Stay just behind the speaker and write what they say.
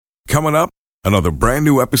Coming up, another brand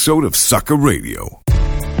new episode of Sucker Radio.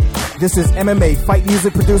 This is MMA fight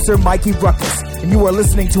music producer Mikey Ruckus, and you are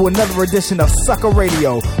listening to another edition of Sucker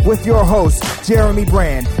Radio with your host, Jeremy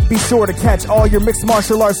Brand. Be sure to catch all your mixed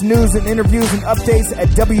martial arts news and interviews and updates at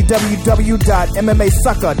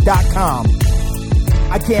www.mmasucker.com.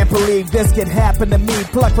 I can't believe this can happen to me,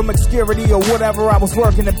 plucked from obscurity or whatever I was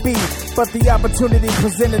working to be. But the opportunity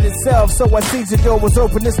presented itself, so I seized the door was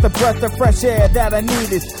open. It's the breath of fresh air that I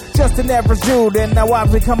needed. Just an average dude, and now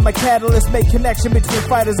I've become a catalyst. Make connection between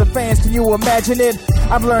fighters and fans, can you imagine it?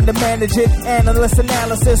 I've learned to manage it, analyst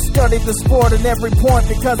analysis. Studied the sport in every point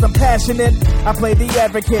because I'm passionate. I play the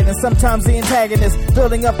advocate and sometimes the antagonist,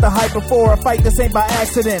 building up the hype before a fight. This ain't by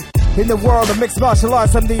accident. In the world of mixed martial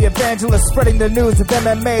arts, I'm the evangelist, spreading the news of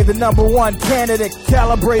MMA, the number one candidate.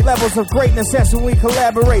 Calibrate levels of greatness as when we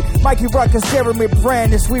collaborate. Mikey Ruckus, Jeremy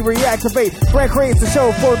Brand, as we reactivate. Brand creates the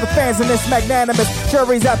show for the fans, and it's magnanimous.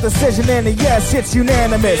 Jury's out decision, and yes, it's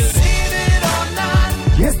unanimous.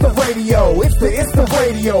 It's the radio, it's the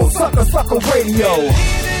radio, sucker radio.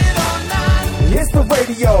 It's the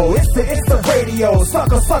radio, it's the radio,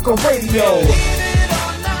 sucker radio.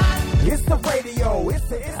 It's the radio, it's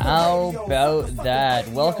the How about that?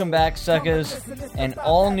 Welcome back, suckers. An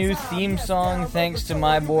all-new theme song thanks to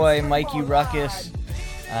my boy Mikey Ruckus.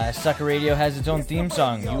 Sucker Radio has its own theme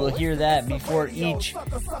song. You will hear that before each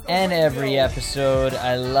and every episode.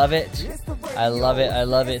 I love it. I love it. I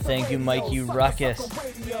love it. Thank you, Mikey Ruckus.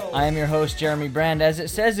 I am your host, Jeremy Brand, as it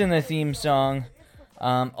says in the theme song.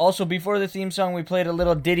 Also, before the theme song, we played a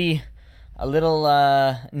little ditty, a little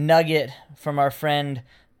nugget from our friend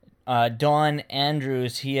Don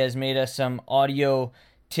Andrews. He has made us some audio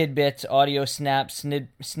tidbits, audio snaps,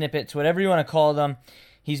 snippets, whatever you want to call them.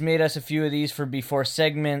 He's made us a few of these for before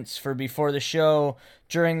segments, for before the show,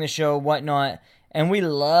 during the show, whatnot, and we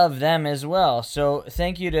love them as well. So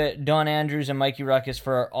thank you to Don Andrews and Mikey Ruckus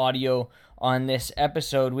for our audio on this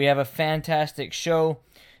episode. We have a fantastic show,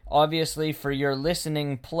 obviously, for your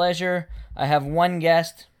listening pleasure. I have one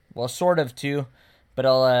guest, well, sort of two, but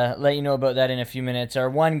I'll let you know about that in a few minutes.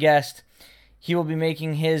 Our one guest, he will be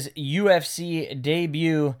making his UFC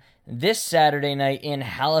debut this Saturday night in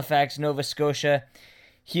Halifax, Nova Scotia.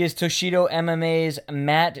 He is Toshido MMA's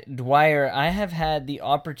Matt Dwyer. I have had the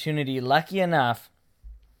opportunity, lucky enough,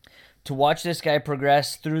 to watch this guy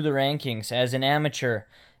progress through the rankings as an amateur,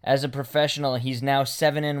 as a professional. He's now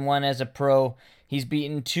 7-1 as a pro. He's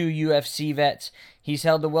beaten 2 UFC vets. He's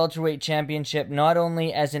held the welterweight championship not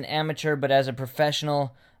only as an amateur but as a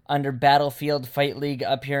professional under Battlefield Fight League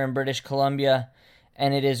up here in British Columbia.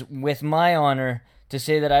 And it is with my honor to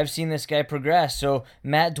say that I've seen this guy progress. So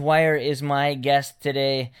Matt Dwyer is my guest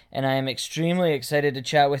today, and I am extremely excited to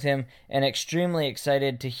chat with him and extremely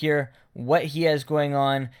excited to hear what he has going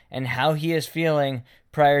on and how he is feeling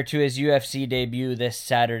prior to his UFC debut this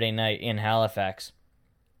Saturday night in Halifax.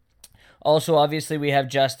 Also, obviously, we have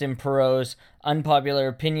Justin Perot's Unpopular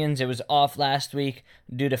Opinions. It was off last week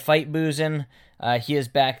due to fight boozing. He is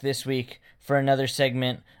back this week for another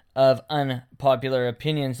segment of Unpopular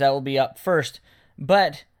Opinions. That will be up first.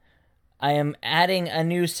 But I am adding a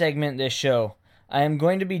new segment this show. I am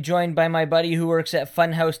going to be joined by my buddy who works at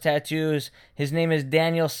Funhouse Tattoos. His name is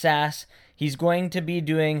Daniel Sass. He's going to be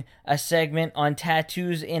doing a segment on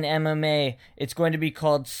tattoos in MMA. It's going to be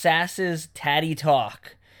called Sass's Tatty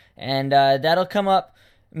Talk. And that'll come up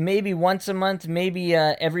maybe once a month, maybe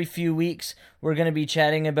every few weeks. We're going to be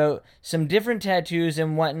chatting about some different tattoos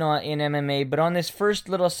and whatnot in MMA. But on this first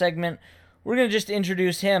little segment, we're going to just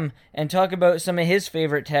introduce him and talk about some of his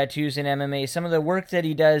favorite tattoos in MMA, some of the work that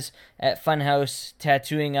he does at Funhouse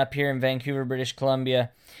Tattooing up here in Vancouver, British Columbia,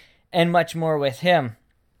 and much more with him.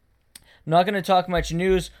 Not going to talk much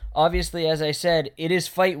news. Obviously, as I said, it is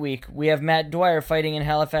fight week. We have Matt Dwyer fighting in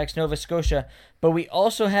Halifax, Nova Scotia, but we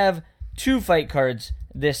also have 2 fight cards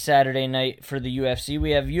this Saturday night for the UFC. We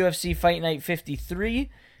have UFC Fight Night 53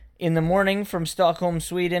 in the morning from Stockholm,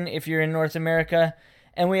 Sweden, if you're in North America,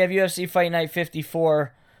 and we have UFC Fight Night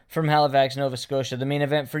 54 from Halifax, Nova Scotia. The main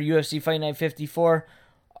event for UFC Fight Night 54,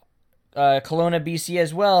 Kelowna, BC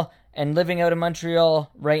as well, and living out of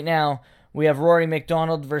Montreal right now, we have Rory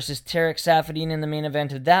McDonald versus Tarek Safadine in the main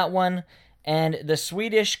event of that one, and the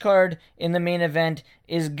Swedish card in the main event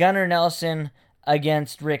is Gunnar Nelson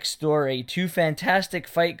against Rick Story. 2 fantastic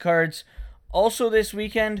fight cards. Also this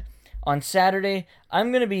weekend, on Saturday,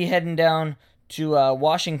 I'm going to be heading down to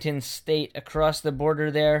Washington State, across the border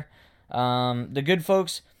there. The good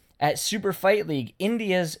folks at Super Fight League,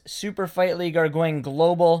 India's Super Fight League, are going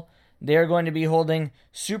global. They're going to be holding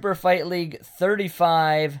Super Fight League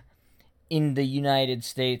 35 in the United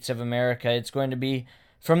States of America. It's going to be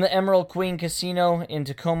From the Emerald Queen Casino in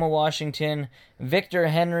Tacoma, Washington, Victor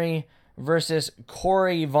Henry versus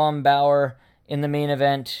Corey Von Bauer in the main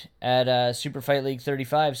event at Super Fight League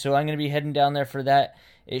 35. So I'm going to be heading down there for that.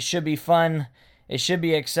 It should be fun. It should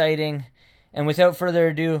be exciting. And without further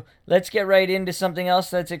ado, let's get right into something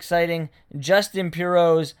else that's exciting. Justin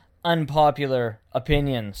Pirro's unpopular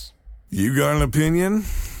opinions. You got an opinion?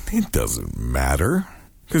 It doesn't matter,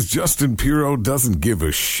 because Justin Pirro doesn't give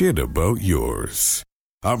a shit about yours.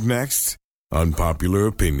 Up next, Unpopular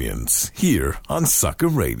Opinions, here on Sucker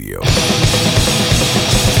Radio.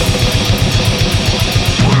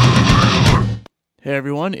 Hey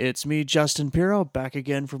everyone, it's me, Justin Pirro, back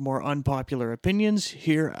again for more Unpopular Opinions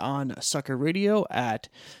here on Sucker Radio at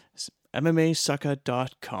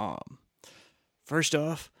MMAsucker.com. First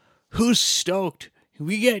off, who's stoked?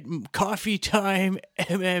 We get Coffee Time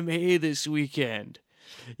MMA this weekend.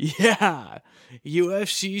 Yeah,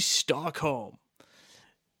 UFC Stockholm.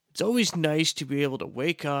 It's always nice to be able to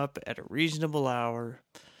wake up at a reasonable hour,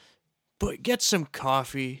 but get some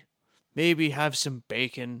coffee, maybe have some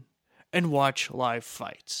bacon, and watch live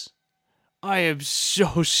fights. I am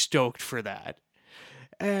so stoked for that.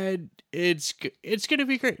 And it's going to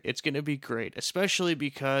be great. It's going to be great, especially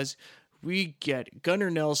because we get Gunnar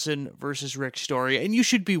Nelson versus Rick Story, and you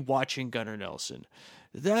should be watching Gunnar Nelson.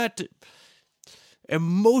 That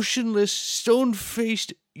emotionless,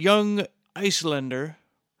 stone-faced young Icelander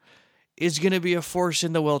is going to be a force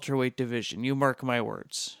in the welterweight division. You mark my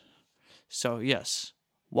words. So, yes,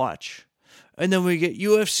 watch. And then we get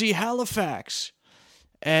UFC Halifax.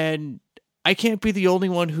 And I can't be the only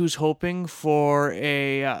one who's hoping for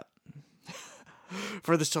a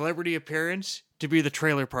for the celebrity appearance to be the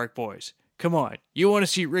Trailer Park Boys. Come on. You want to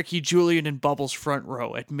see Ricky Julian and Bubbles front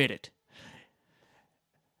row. Admit it.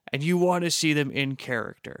 And you want to see them in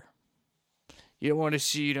character. You don't want to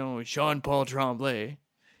see, Jean-Paul Tremblay.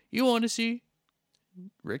 You want to see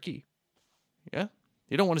Ricky. Yeah?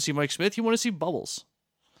 You don't want to see Mike Smith. You want to see Bubbles.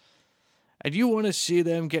 And you want to see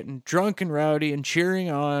them getting drunk and rowdy and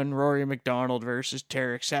cheering on Rory McDonald versus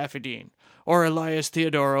Tarek Safadine. Or Elias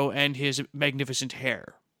Theodoro and his magnificent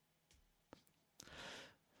hair.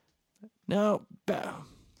 Now,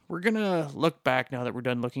 we're going to look back now that we're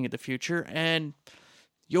done looking at the future. And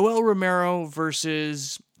Yoel Romero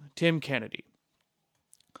versus Tim Kennedy.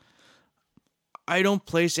 I don't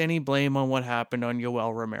place any blame on what happened on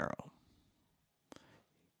Yoel Romero.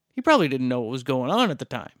 He probably didn't know what was going on at the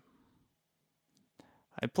time.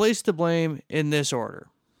 I place the blame in this order.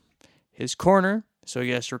 His corner, so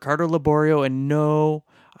yes, Ricardo Laborio, and no,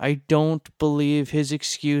 I don't believe his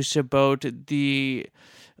excuse about the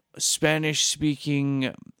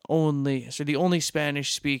Spanish-speaking only, so the only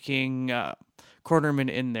Spanish-speaking cornerman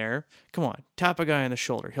in there. Come on, tap a guy on the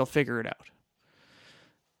shoulder. He'll figure it out.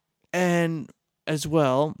 And as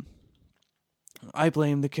well, I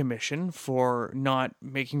blame the commission for not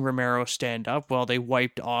making Romero stand up while they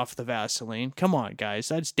wiped off the Vaseline. Come on, guys.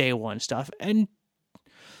 That's day one stuff. And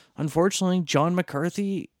unfortunately, John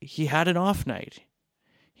McCarthy, he had an off night.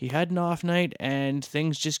 He had an off night, and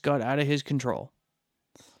things just got out of his control.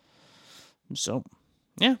 So,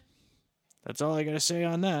 yeah. That's all I got to say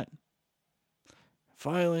on that.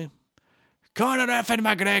 Finally, Conor F. and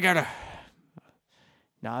McGregor.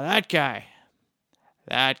 Now that guy.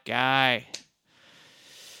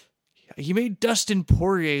 He made Dustin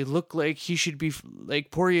Poirier look like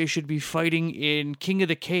Poirier should be fighting in King of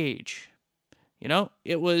the Cage.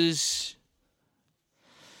 It was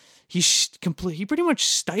he pretty much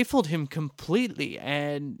stifled him completely,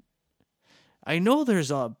 and I know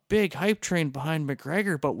there's a big hype train behind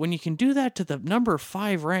McGregor, but when you can do that to the number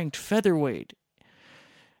 5 ranked featherweight,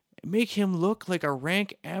 make him look like a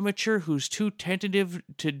rank amateur who's too tentative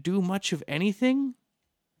to do much of anything,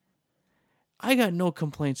 I got no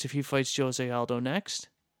complaints if he fights Jose Aldo next.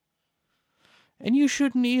 And you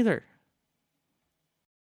shouldn't either.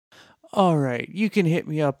 Alright, you can hit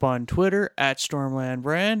me up on Twitter at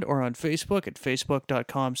StormlandBrand or on Facebook at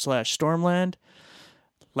facebook.com/Stormland.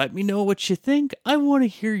 Let me know what you think. I want to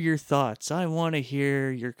hear your thoughts. I want to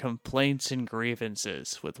hear your complaints and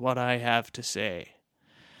grievances with what I have to say.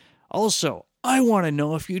 Also, I want to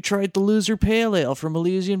know if you tried the Loser Pale Ale from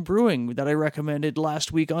Elysian Brewing that I recommended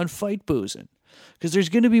last week on Fight Boozin'. Because there's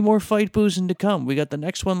going to be more Fight Boozin' to come. We got the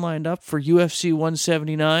next one lined up for UFC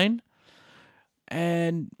 179.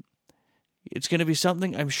 And it's going to be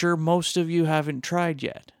something I'm sure most of you haven't tried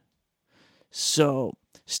yet. So,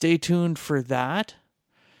 stay tuned for that.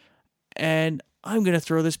 And I'm going to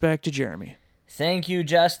throw this back to Jeremy. Thank you,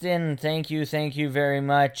 Justin. Thank you very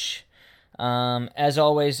much. As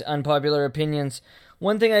always, Unpopular Opinions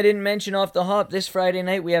One thing I didn't mention off the hop, this Friday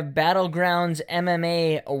night we have Battlegrounds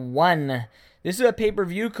MMA 1. This is a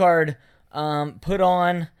pay-per-view card put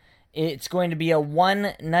on. It's going to be a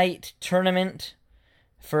one-night tournament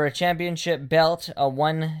for a championship belt,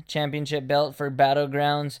 one championship belt for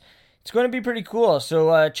Battlegrounds. It's going to be pretty cool,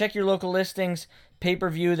 so check your local listings.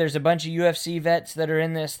 Pay-per-view, there's a bunch of UFC vets that are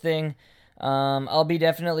in this thing. I'll be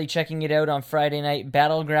definitely checking it out on Friday night.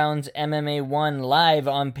 Battlegrounds MMA 1 live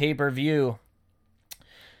on pay-per-view.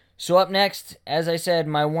 So up next, as I said,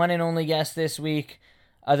 my one and only guest this week,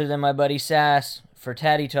 other than my buddy Sass for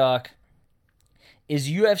Tatty Talk, is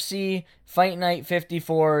UFC Fight Night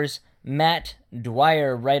 54's Matt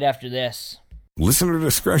Dwyer right after this. Listener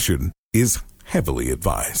discretion is heavily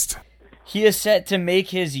advised. He is set to make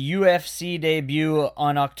his UFC debut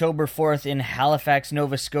on October 4th in Halifax,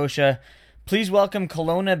 Nova Scotia. Please welcome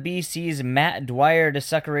Kelowna, BC's Matt Dwyer to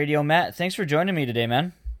Sucker Radio. Matt, thanks for joining me today,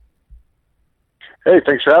 man. Hey,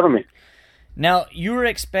 thanks for having me. Now, you were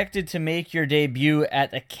expected to make your debut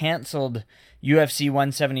at the canceled UFC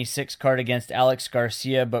 176 card against Alex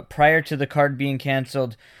Garcia, but prior to the card being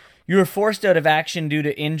canceled, you were forced out of action due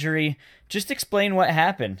to injury. Just explain what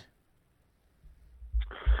happened.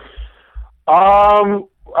 Well,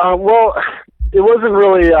 it wasn't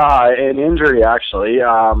really an injury, actually.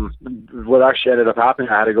 What actually ended up happening,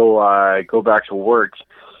 I had to go back to work.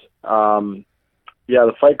 The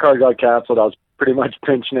fight card got canceled. I was pretty much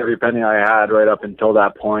pinching every penny I had right up until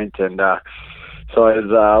that point, and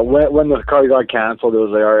so when the card got canceled, it was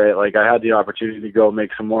like, all right, like I had the opportunity to go make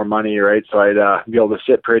some more money, right? So I'd be able to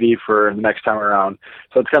sit pretty for the next time around.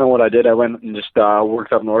 So that's kind of what I did. I went and just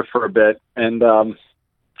worked up north for a bit, and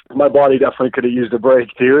my body definitely could have used a break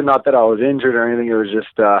too. Not that I was injured or anything. It was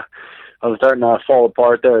just I was starting to fall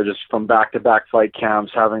apart there, just from back-to-back fight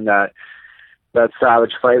camps, having that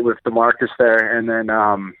savage fight with DeMarcus there, and then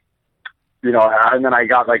and then I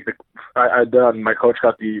got like my coach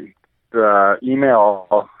got the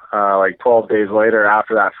email like 12 days later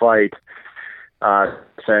after that fight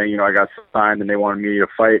saying, I got signed and they wanted me to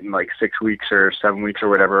fight in like 6 weeks or 7 weeks or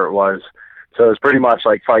whatever it was. So it's pretty much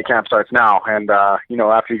like fight camp starts now. And,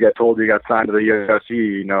 after you get told you got signed to the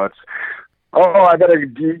UFC, it's, I better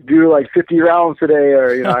do like 50 rounds today.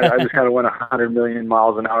 Or, I just kind of went 100 million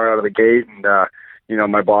miles an hour out of the gate. And,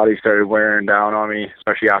 my body started wearing down on me,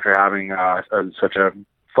 especially after having such a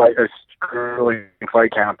grueling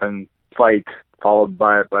fight camp and fight followed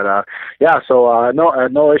by it. But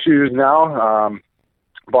no issues now.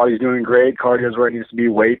 Body's doing great. Cardio's where it needs to be.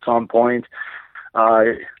 Weight's on point.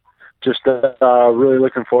 Just really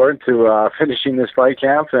looking forward to finishing this fight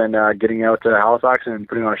camp and getting out to Halifax and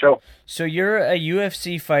putting on a show. So you're a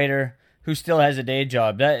UFC fighter who still has a day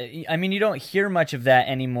job. You don't hear much of that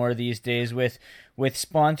anymore these days with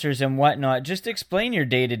sponsors and whatnot. Just explain your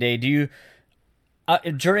day-to-day. Do you,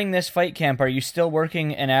 during this fight camp, are you still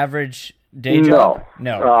working an average day job?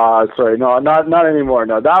 No. Sorry, no, not anymore.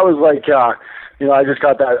 No, that was like, I just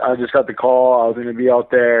got the call. I was going to be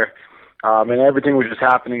out there. And everything was just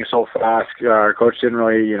happening so fast. Our coach didn't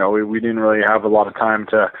really, we didn't really have a lot of time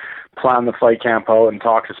to plan the fight camp out and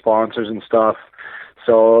talk to sponsors and stuff.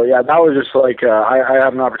 So yeah, that was just like I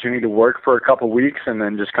had an opportunity to work for a couple of weeks and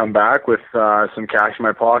then just come back with some cash in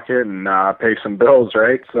my pocket and pay some bills,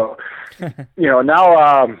 right? So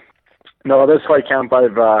now this fight camp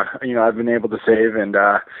I've been able to save, and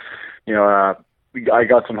I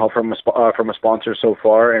got some help from a sponsor so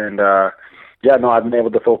far, and I've been able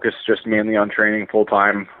to focus just mainly on training full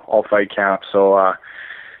time all fight camp. So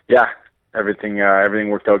everything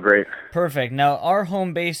worked out great. Perfect. Now, our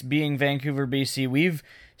home base being Vancouver, BC, we've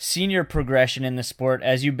seen your progression in the sport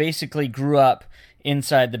as you basically grew up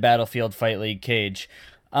inside the Battlefield Fight League cage.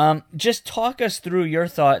 Just talk us through your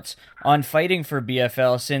thoughts on fighting for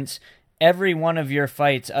BFL, since every one of your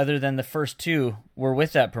fights, other than the first two, were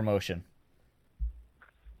with that promotion.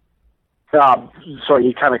 Sorry,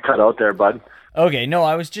 you kind of cut out there, bud. Okay, no,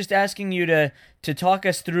 I was just asking you to talk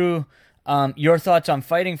us through your thoughts on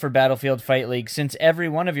fighting for Battlefield Fight League, since every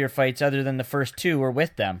one of your fights, other than the first two, were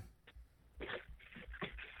with them.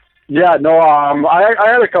 Yeah, no, I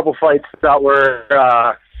had a couple fights that were,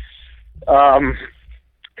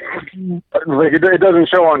 like it doesn't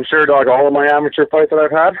show on SureDog all of my amateur fights that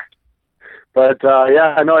I've had. But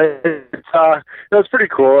I know it's pretty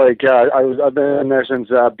cool. Like I've been there since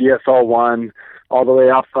BFL 1 all the way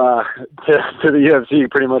up to the UFC.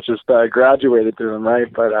 Pretty much just graduated through them,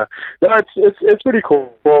 right? But it's pretty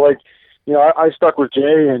cool. Like I stuck with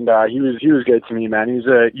Jay, and he was good to me, man. He was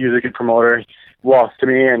a good promoter. Lost to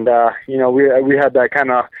me, and we had that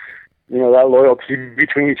kind of that loyalty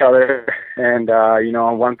between each other. And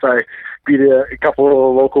once I beat a couple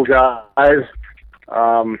of local guys.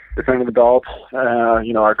 defending the belt.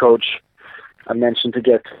 Our coach, I mentioned to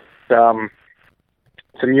get some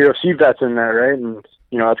UFC vets in there, right? And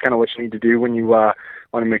that's kind of what you need to do when you want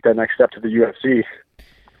to make that next step to the UFC.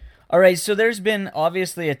 All right, so there's been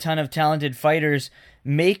obviously a ton of talented fighters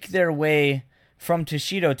make their way from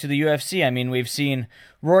Toshido to the UFC. I mean, we've seen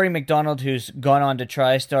Rory McDonald, who's gone on to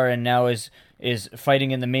TriStar and now is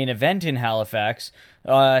fighting in the main event in Halifax.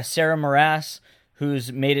 Sarah Moras,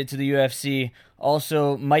 who's made it to the UFC.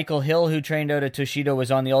 Also, Michael Hill, who trained out at Toshido, was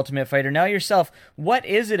on The Ultimate Fighter. Now yourself, what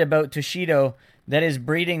is it about Toshido that is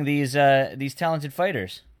breeding these talented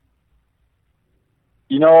fighters?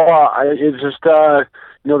 It's just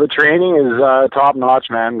the training is top notch,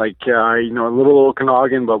 man. Like a little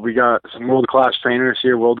Okanagan, but we got some world class trainers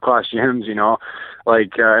here, world class gyms.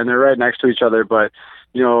 And they're right next to each other. But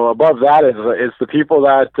above that is the people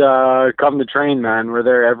that come to train, man. We're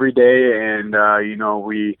there every day, and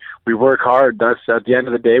we work hard. That's at the end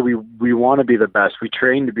of the day, we want to be the best. We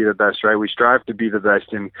train to be the best, right? We strive to be the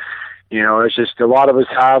best, and it's just a lot of us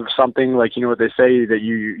have something like what they say that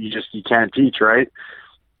you can't teach, right?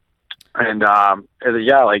 And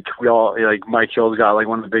like we all, like Mike Hill's got like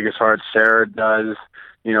one of the biggest hearts. Sarah does.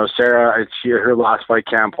 Sarah, her last fight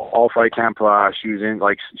camp, she was in,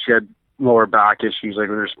 like, she had lower back issues, like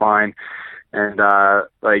with her spine, and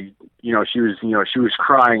she was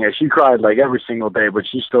crying. She cried like every single day, but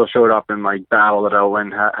she still showed up and like battled it out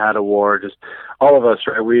and had a war. Just all of us,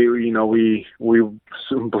 right? We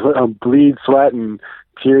bleed, sweat, and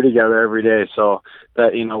tear together every day. So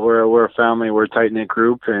that we're a family, we're a tight knit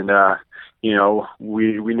group, and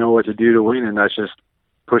we know what to do to win, and that's just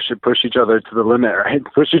push each other to the limit, right?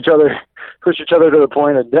 Push each other to the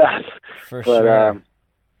point of death. For sure.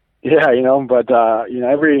 Every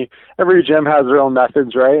gym has their own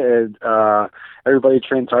methods, right? And everybody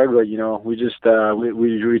trains hard, but we just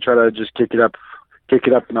we try to just kick it up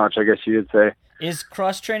a notch, I guess you would say. Is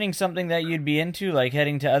cross training something that you'd be into, like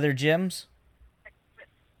heading to other gyms?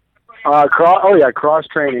 Cross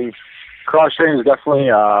training. Cross training is definitely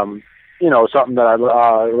something that I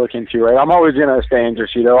look into, right? I'm always gonna stay in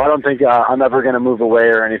Toshido. I don't think I'm ever gonna move away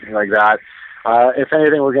or anything like that. If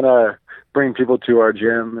anything, we're gonna bring people to our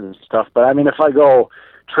gym and stuff. But I mean, if I go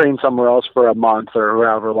train somewhere else for a month or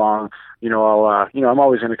however long, I'm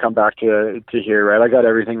always going to come back to here, right? I got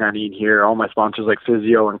everything I need here. All my sponsors like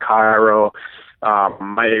Physio and Chiro.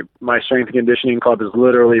 My strength and conditioning club is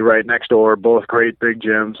literally right next door. Both great big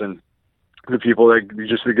gyms, and the people, like,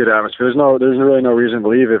 just a good atmosphere. There's really no reason to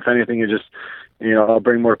leave. If anything, you just, I'll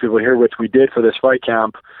bring more people here, which we did for this fight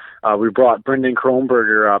camp. We brought Brendan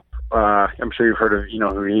Kronberger up. I'm sure you've heard of,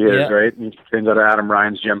 who he is, yeah. Right? He trains out of Adam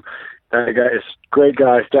Ryan's gym. That guy is a great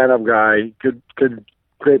guy, stand-up guy,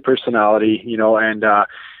 great personality, and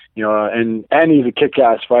he's a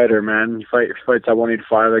kick-ass fighter, man. He fights at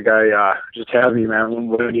 185. The guy just had me, man.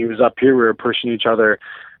 When he was up here, we were pushing each other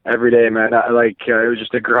every day, man. It was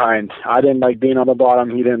just a grind. I didn't like being on the bottom.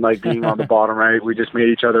 He didn't like being on the bottom, right? We just made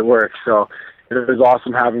each other work. So it was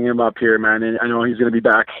awesome having him up here, man. And I know he's going to be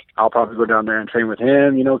back. I'll probably go down there and train with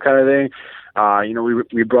him, kind of thing.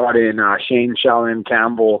 We brought in Shane Shalin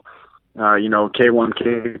Campbell, K1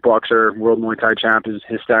 kickboxer, world Muay Thai champ. His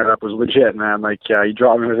stand-up was legit, man. He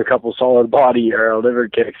dropped me with a couple solid body or liver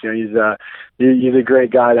kicks. He's a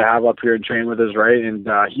great guy to have up here and train with us, right? And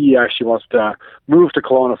he actually wants to move to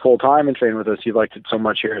Kelowna full-time and train with us. He liked it so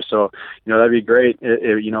much here. So, that'd be great.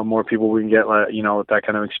 More people we can get, with that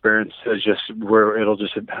kind of experience is just where it'll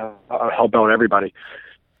just help out everybody.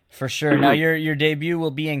 For sure. Now, your debut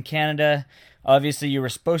will be in Canada. Obviously, you were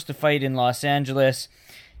supposed to fight in Los Angeles.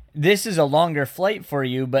 This is a longer flight for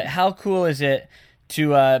you, but how cool is it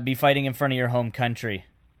to be fighting in front of your home country?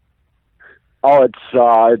 Oh, it's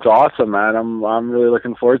awesome, man. I'm really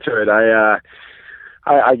looking forward to it.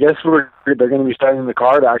 I guess they're going to be starting the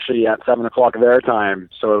card actually at 7:00 their time,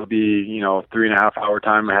 so it'll be 3.5 hour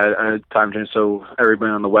time ahead time change. So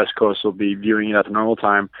everybody on the West Coast will be viewing it at the normal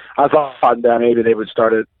time. I thought that maybe they would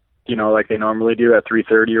start it, like they normally do at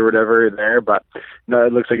 3:30 or whatever there, but no,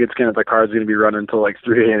 it looks like the card's going to be running until like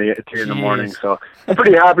 3 in the morning. So I'm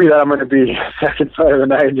pretty happy that I'm going to be second fight of the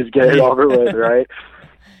night and just get it over with, right?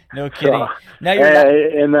 No kidding. So, now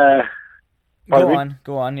you're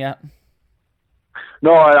go on, yeah.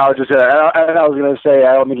 No, I was going to say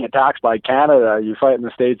I only get taxed by Canada. You fight in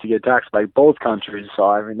the States, you get taxed by both countries. So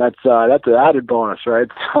I mean that's an added bonus, right?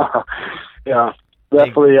 So yeah.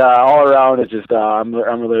 Definitely, all around, it's just I'm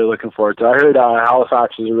really looking forward to it. I heard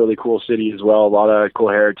Halifax is a really cool city as well. A lot of cool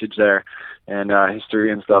heritage there and history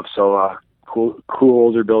and stuff. So cool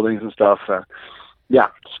older buildings and stuff. Yeah,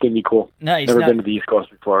 it's gonna be cool. Nice. Never been to the East Coast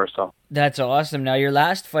before, so that's awesome. Now your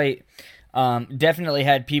last fight definitely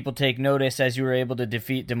had people take notice as you were able to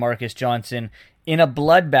defeat Demarcus Johnson in a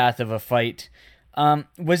bloodbath of a fight.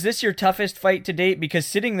 Was this your toughest fight to date? Because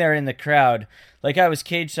sitting there in the crowd, like I was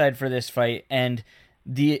cage side for this fight, and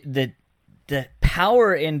the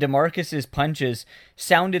power in DeMarcus's punches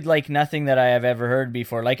sounded like nothing that I have ever heard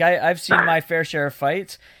before. Like I've seen my fair share of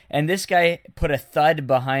fights, and this guy put a thud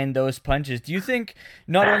behind those punches. Do you think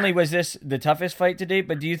not only was this the toughest fight to date,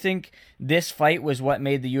 but do you think this fight was what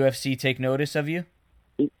made the UFC take notice of you?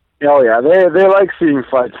 Oh yeah, they like seeing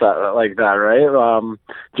fights like that, right?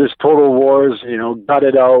 Just total wars, gut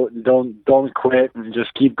it out, don't quit, and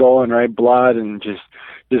just keep going, right? Blood and just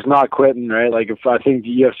not quitting, right? Like if I think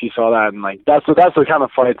the UFC saw that, and like that's the kind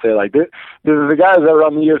of fights they like. The guys that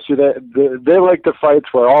run the UFC, they like the fights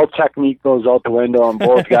where all technique goes out the window and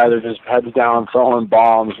both guys are just heads down throwing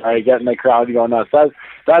bombs, right? Getting the crowd going nuts.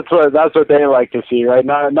 That's what they like to see, right?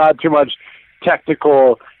 Not too much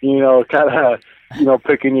technical, kind of.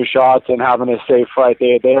 Picking your shots and having a safe fight.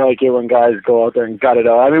 They like it when guys go out there and gut it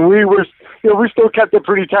out. I mean, we still kept it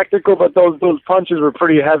pretty technical, but those punches were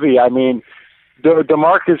pretty heavy. I mean,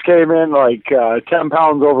 DeMarcus came in like 10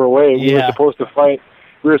 pounds overweight. Yeah. We were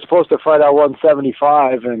supposed to fight at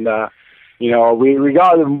 175, and we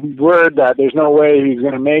got word that there's no way he's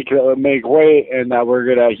gonna make weight, and that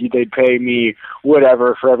they'd pay me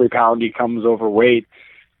whatever for every pound he comes overweight.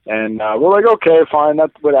 And we're like, okay, fine.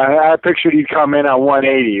 That's what I pictured. He'd come in at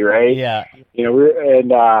 180, right? Yeah.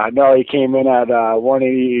 No, he came in at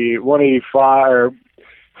 180, 185, or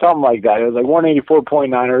something like that. It was like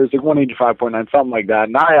 184.9, or it was like 185.9, something like that.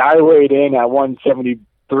 And I weighed in at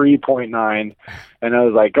 173.9, and I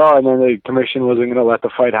was like, oh, and then the commission wasn't going to let the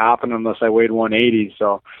fight happen unless I weighed 180.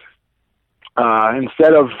 So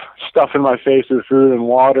instead of stuffing my face with food and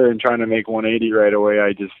water and trying to make 180 right away,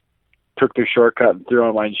 I just took the shortcut and threw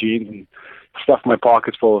on my jeans and stuffed my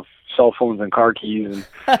pockets full of cell phones and car keys and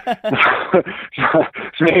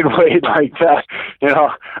made weight like that.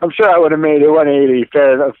 I'm sure I would have made it 180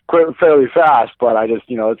 fairly fast, but I just,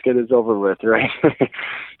 let's get this over with, right?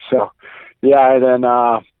 So, yeah, and then,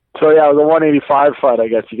 it was a 185 fight, I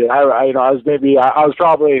guess you get. I was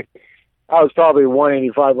probably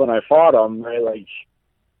 185 when I fought him, right? Like,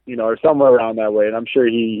 or somewhere around that weight. I'm sure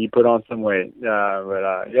he put on some weight. He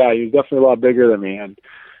was definitely a lot bigger than me.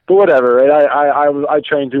 But whatever, right? I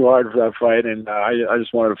trained too hard for that fight, and I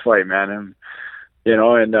just wanted to fight, man. And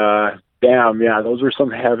damn, yeah, those were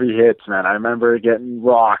some heavy hits, man. I remember getting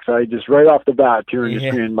rocked. I just right off the bat too, and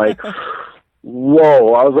just being like,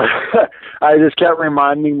 whoa! I was like, I just kept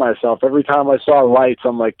reminding myself every time I saw lights.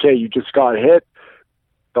 I'm like, okay, you just got hit.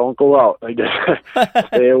 Don't go out. Like, just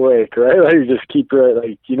stay awake, right? Like, just keep it.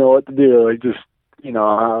 Like, you know what to do. Like, just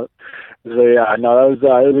so yeah. No, it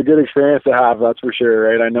was a good experience to have. That's for sure,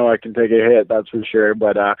 right? I know I can take a hit. That's for sure.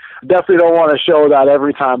 But definitely don't want to show that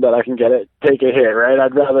every time that I can take a hit, right?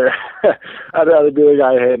 I'd rather be the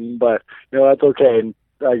guy hitting. But that's okay.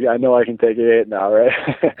 I know I can take a hit now, right?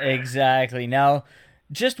 Exactly. Now,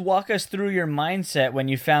 just walk us through your mindset when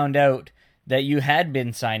you found out that you had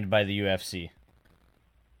been signed by the UFC.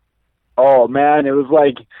 Oh man, it was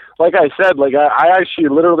like I said, like I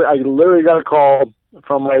literally got a call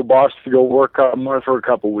from my boss to go work up north for a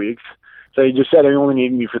couple weeks. So he just said he only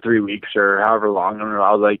needed me for 3 weeks or however long. And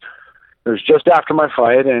I was like, it was just after my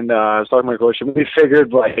fight, and I was talking to my coach, and we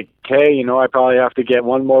figured like, hey, I probably have to get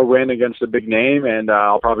one more win against a big name, and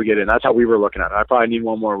I'll probably get in. That's how we were looking at it. I probably need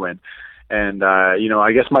one more win. And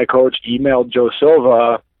I guess my coach emailed Joe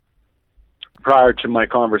Silva prior to my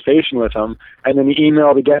conversation with him, and then he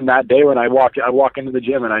emailed again that day when I walk into the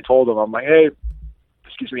gym, and I told him, I'm like, hey,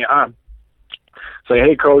 excuse me,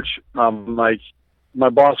 hey coach, like my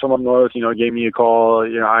boss from up north, gave me a call,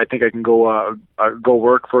 I think I can go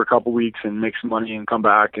work for a couple weeks and make some money and come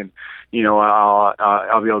back, and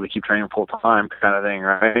I'll be able to keep training full time, kind of thing,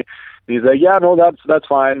 right? And he's like, yeah, no, that's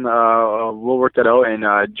fine, we'll work that out.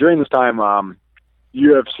 And during this time, the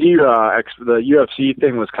UFC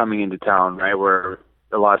thing was coming into town, right, where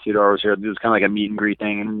Elacidor was here. It was kind of like a meet and greet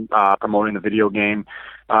thing, and promoting the video game,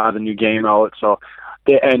 the new game out. So,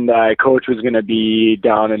 coach was going to be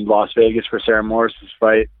down in Las Vegas for Sarah Morris's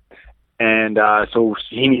fight, and so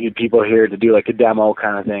he needed people here to do like a demo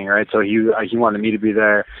kind of thing, right? So he wanted me to be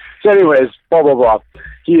there. So, anyways, blah blah blah.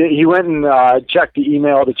 He went and checked the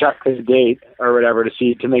email to check the date or whatever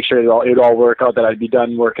to make sure it'd all work out, that I'd be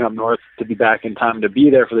done working up north to be back in time to be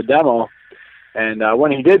there for the demo. And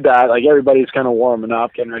when he did that, like everybody's kind of warming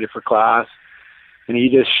up, getting ready for class, and he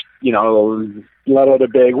just let out a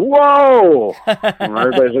big whoa, and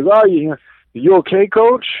everybody's like, "Oh, you okay,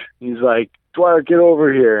 coach?" He's like, "Dwyer, get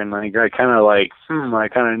over here." And like I kind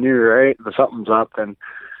of knew, right, that something's up, and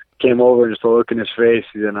came over just to look in his face.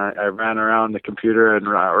 And I ran around the computer and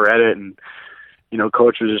read it, and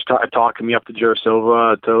coach was just talking me up to Joe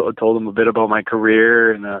Silva. Told him a bit about my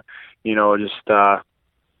career, and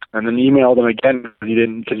and then emailed him again. He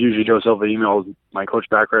didn't, because usually Joe Silva emailed my coach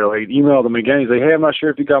back right away. He emailed him again. He's like, "Hey, I'm not sure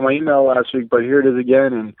if you got my email last week, but here it is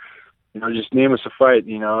again. And just name us a fight.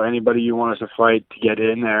 Anybody you want us to fight to get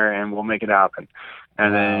in there, and we'll make it happen."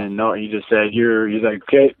 And then he just said, he's like,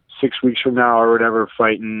 "Okay, 6 weeks from now or whatever,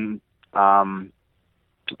 fighting Alex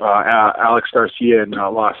Garcia in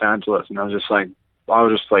Los Angeles." And I was just like,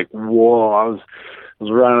 whoa! I was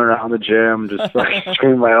running around the gym, just like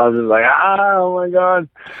screaming. I was just like, oh my god!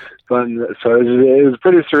 So it was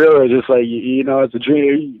pretty surreal. It's just like it's a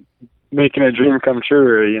dream, making a dream come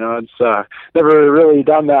true. It's never really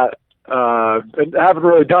done that. I haven't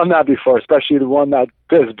really done that before, especially the one that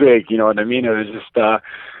this big. You know what I mean? It was just a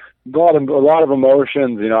lot of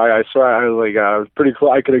emotions. I swear I was pretty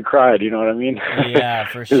close. I could have cried. You know what I mean? Yeah,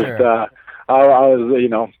 for sure. I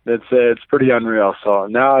was, it's pretty unreal. So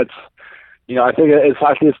now it's, I think it's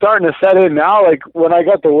starting to set in now. Like when I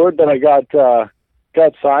got the word that I got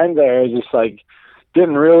signed there, it just like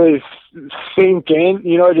didn't really sink in.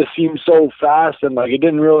 It just seemed so fast, and like it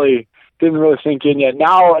didn't really sink in yet.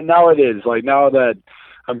 Now it is. Like now that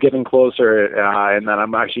I'm getting closer, and that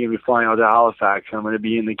I'm actually gonna be flying out to Halifax, and I'm gonna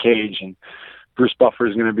be in the cage, and Bruce Buffer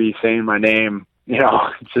is gonna be saying my name.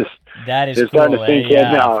 It's just that is it's cool. starting to sink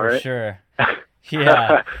in now, for right? Sure.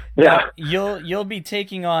 Yeah. Yeah. Now, you'll be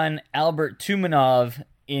taking on Albert Tumanov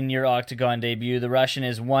in your Octagon debut. The Russian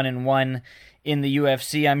is 1-1 in the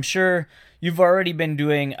UFC. I'm sure you've already been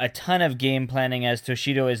doing a ton of game planning, as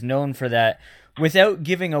Toshido is known for that. Without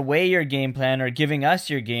giving away your game plan or giving us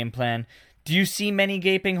your game plan, do you see many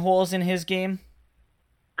gaping holes in his game?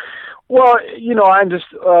 Well, I'm just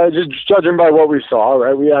judging by what we saw,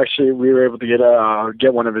 right? We were able to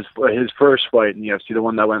get one of his first fight in the UFC, the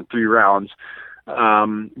one that went 3 rounds.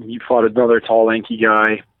 He fought another tall, lanky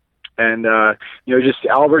guy, and just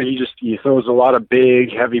Albert. He throws a lot of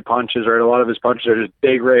big, heavy punches. Right, a lot of his punches are just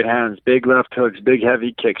big right hands, big left hooks, big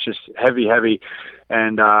heavy kicks, just heavy.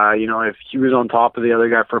 And if he was on top of the other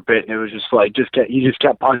guy for a bit, and it was just like he just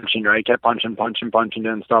kept punching, right? Kept punching,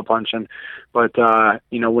 didn't stop punching. But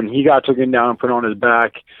when he got taken down and put on his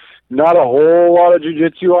back, not a whole lot of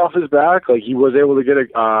jiu-jitsu off his back. Like he was able to get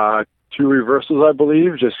 2 reversals, I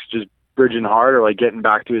believe, just bridging hard or like getting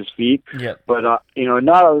back to his feet. Yeah. But not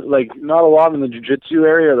a lot in the jiu-jitsu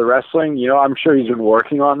area or the wrestling. I'm sure he's been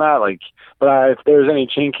working on that. But if there's any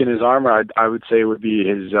chink in his armor, I would say it would be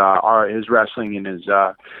his wrestling and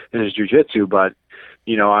his jiu-jitsu. But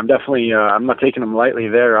I'm definitely I'm not taking him lightly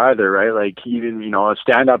there either, right? Like even a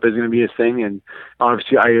stand-up is going to be his thing, and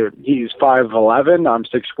obviously he's 5'11", I'm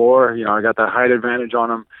 6'4". I got that height advantage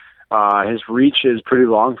on him. His reach is pretty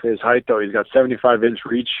long for his height, though. He's got 75-inch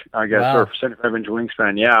reach, I guess, Wow. or 75-inch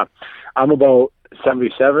wingspan. Yeah, I'm about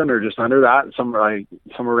 77 or just under that, somewhere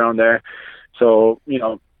around there. So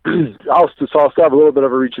I'll still have a little bit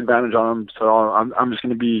of a reach advantage on him. So I'm just going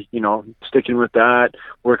to be sticking with that,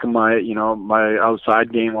 working my my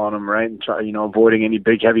outside game on him, right, and try avoiding any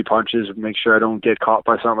big heavy punches, make sure I don't get caught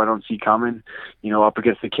by something I don't see coming. Up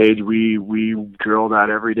against the cage, we drill that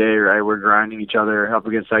every day, right? We're grinding each other up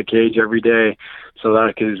against that cage every day, so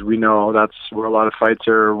that because we know that's where a lot of fights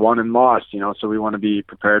are won and lost. So we want to be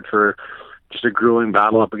prepared for just a grueling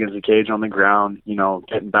battle up against the cage on the ground,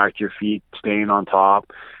 getting back to your feet, staying on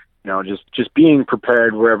top, just being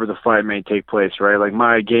prepared wherever the fight may take place, right? Like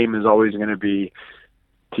my game is always going to be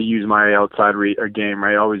to use my outside game,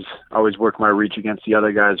 right? Always work my reach against the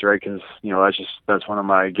other guys, right? Because, that's one of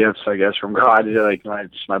my gifts, I guess, from God, like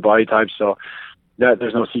my body type. So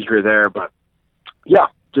there's no secret there, but yeah,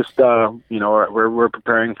 just, we're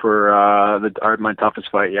preparing for my toughest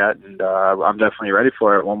fight yet, and I'm definitely ready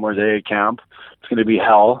for it. One more day at camp. It's going to be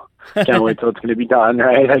hell. Can't wait till it's going to be done,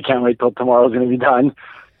 right? I can't wait till tomorrow's going to be done.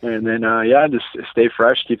 And then, just stay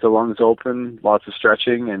fresh, keep the lungs open, lots of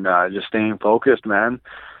stretching, and just staying focused, man.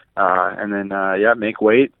 And then, make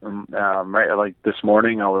weight. Right, like this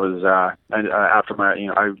morning, I was after my,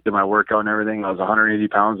 I did my workout and everything. I was 180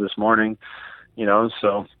 pounds this morning.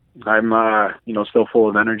 So I'm, still full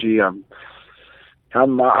of energy. I'm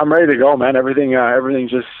ready to go, man. Everything's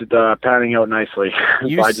just panning out nicely.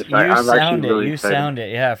 You sound excited.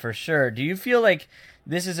 it, yeah, for sure. Do you feel like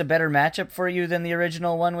this is a better matchup for you than the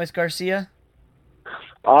original one with Garcia?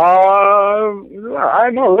 I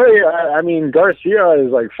know, really. I mean, Garcia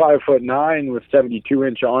is like 5'9" with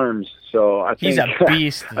 72-inch arms, so I think he's a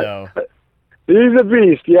beast, though. He's a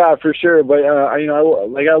beast, yeah, for sure. But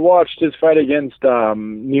I watched his fight against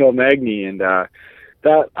Neil Magny, and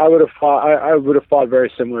that I would have fought. I would have fought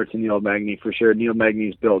very similar to Neil Magny for sure. Neil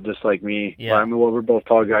Magny's built just like me. Yeah. I mean, well, we're both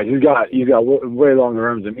tall guys. He's got way longer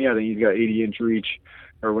arms than me. I think he's got 80-inch reach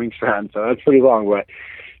or wingspan, so that's pretty long. But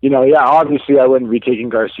yeah, obviously I wouldn't be taking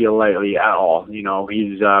Garcia lightly at all.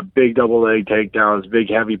 He's big double leg takedowns, big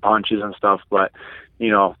heavy punches and stuff. But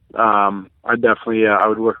I definitely I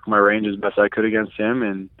would work my range as best I could against him,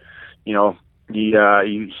 and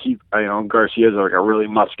Garcia's like a really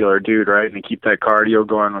muscular dude, right? And to keep that cardio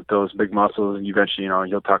going with those big muscles, and eventually,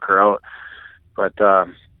 he'll tuck her out. But,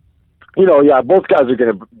 both guys are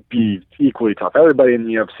going to be equally tough. Everybody in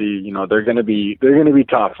the UFC, they're going to be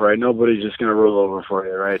tough, right? Nobody's just going to roll over for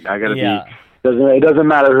you, right? It doesn't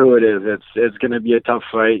matter who it is. It's going to be a tough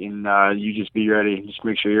fight, and you just be ready. Just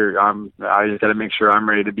make sure I just got to make sure I'm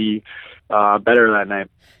ready to be better that night.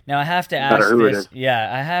 Now I have to ask this. Yeah,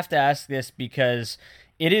 I have to ask this because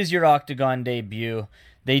it is your Octagon debut.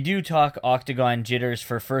 They do talk Octagon jitters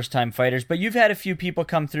for first-time fighters, but you've had a few people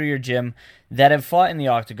come through your gym that have fought in the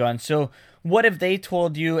Octagon. So what have they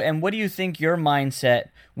told you, and what do you think your mindset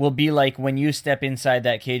will be like when you step inside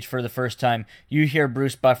that cage for the first time? You hear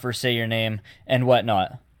Bruce Buffer say your name and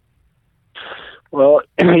whatnot. Well,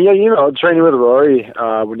 training with Rory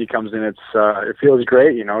when he comes in, it feels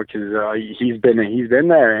great, because he's been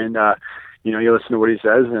there, and you listen to what he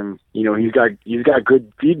says, and he's got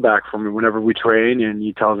good feedback from me whenever we train, and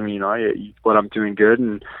he tells me what I'm doing good,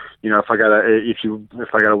 and if I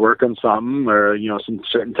gotta work on something or some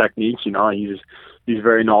certain techniques, he's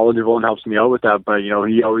very knowledgeable and helps me out with that. But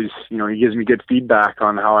he always he gives me good feedback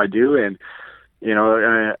on how I do, and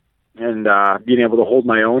being able to hold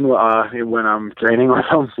my own when I'm training with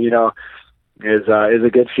him, is a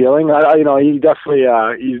good feeling. He definitely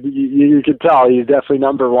you could tell he's definitely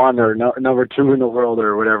number one or number two in the world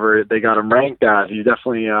or whatever they got him ranked as. He's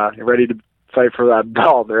definitely ready to fight for that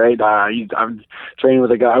belt, right? I'm training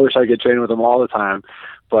with a guy. I wish I could train with him all the time,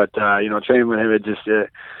 but training with him,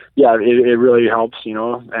 it really helps,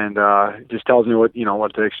 and just tells me what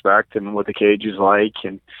to expect and what the cage is like,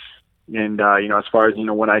 and as far as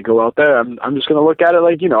when I go out there, I'm just gonna look at it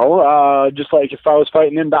like just like if I was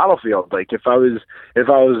fighting in Battlefield, like if I was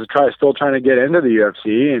still trying to get into the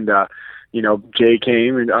UFC, and Jay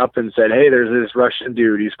came up and said, hey, there's this Russian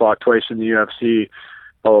dude, he's fought twice in the UFC,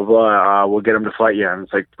 blah blah blah, we'll get him to fight you, and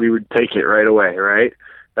it's like we would take it right away, right?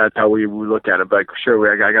 That's how we would look at it. But like,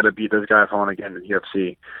 sure, I got to beat this guy if I want to get into the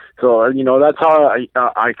UFC. So that's how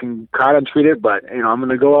I can kind of treat it. But I'm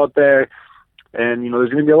gonna go out there. And there's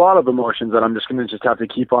going to be a lot of emotions that I'm just going to have to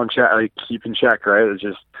keep in check, right?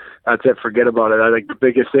 That's it. Forget about it. I think the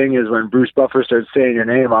biggest thing is when Bruce Buffer starts saying your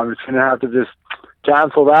name, I'm just going to have to just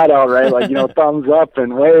cancel that out, right? Like thumbs up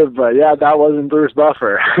and wave. But yeah, that wasn't Bruce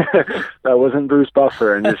Buffer. That wasn't Bruce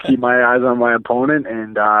Buffer, and just keep my eyes on my opponent.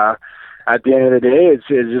 And at the end of the day, it's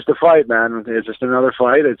just a fight, man. It's just another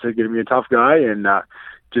fight. It's going to be a tough guy, and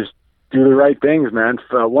just do the right things, man.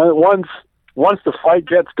 Once the fight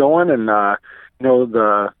gets going, and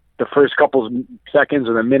the first couple seconds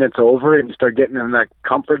or the minutes over, and you start getting in that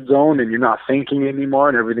comfort zone, and you're not thinking anymore,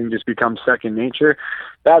 and everything just becomes second nature.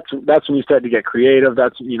 That's when you start to get creative.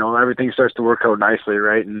 That's everything starts to work out nicely,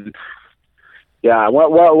 right? And yeah,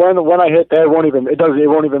 when I hit there, it won't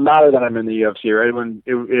even matter that I'm in the UFC, right? When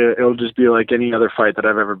it'll just be like any other fight that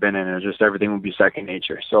I've ever been in. It's just everything will be second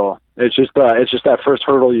nature. So it's just that first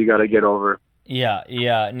hurdle you got to get over.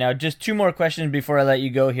 Yeah. Now, just two more questions before I let you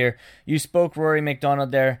go here. You spoke Rory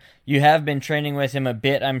MacDonald there. You have been training with him a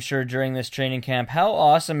bit, I'm sure, during this training camp. How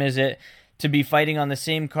awesome is it to be fighting on the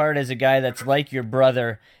same card as a guy that's like your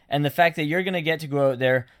brother, and the fact that you're going to get to go out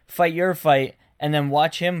there, fight your fight, and then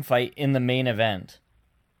watch him fight in the main event?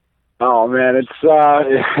 Oh man, it's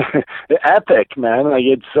epic, man. Like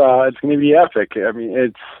it's going to be epic. I mean,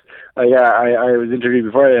 it's. I was interviewed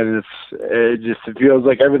before, and it feels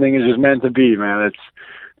like everything is just meant to be, man. It's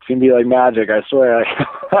gonna be like magic, I swear.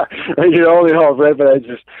 You can only hope, right? But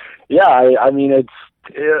I mean,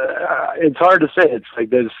 it's hard to say. It's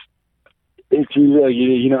like this. If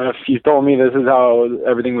you told me this is how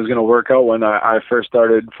everything was gonna work out when I first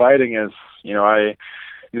started fighting,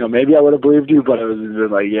 maybe I would have believed you, but it was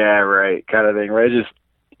like, yeah, right, kind of thing, right?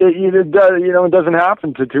 It doesn't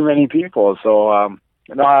happen to too many people, so.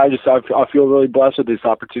 No, I feel really blessed with this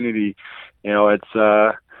opportunity. It's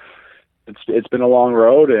been a long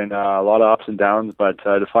road and a lot of ups and downs, but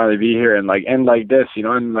to finally be here and end like this,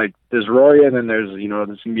 and like there's Rory, and then there's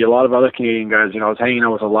gonna be a lot of other Canadian guys. I was hanging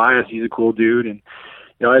out with Elias, he's a cool dude, and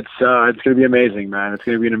it's gonna be amazing, man. It's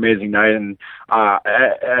gonna be an amazing night, and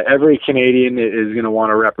every Canadian is gonna want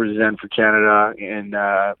to represent for Canada and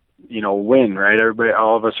win, right?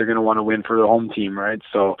 All of us are gonna want to win for the home team, right?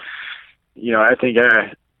 So. I think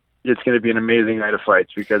it's going to be an amazing night of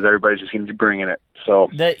fights because everybody's just going to be bringing it. So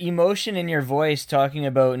the emotion in your voice talking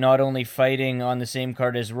about not only fighting on the same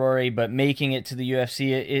card as Rory, but making it to the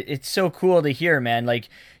UFC, it's so cool to hear, man. Like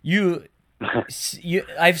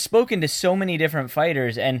I've spoken to so many different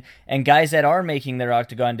fighters and guys that are making their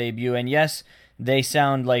Octagon debut, and yes, they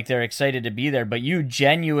sound like they're excited to be there, but you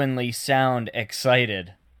genuinely sound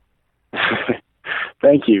excited.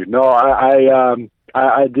 Thank you. No,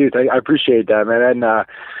 I do. I appreciate that, man. And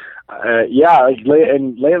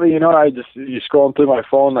lately, you scrolling through my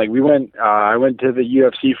phone. Like I went to the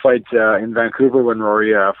UFC fights in Vancouver when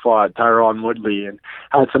Rory fought Tyron Woodley, and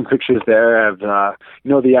had some pictures there of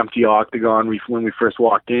the empty octagon when we first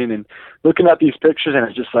walked in, and looking at these pictures, and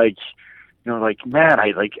it's just like, man,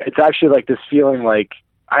 it's actually like this feeling like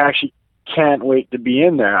I actually can't wait to be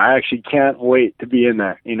in there. I actually can't wait to be in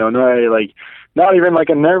there. Not even like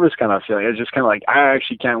a nervous kind of feeling. It's just kind of like I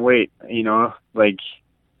actually can't wait.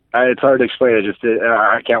 It's hard to explain.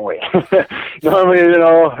 I can't wait. Normally,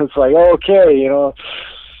 it's like, okay,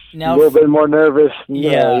 now, a little bit more nervous.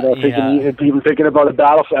 Thinking about the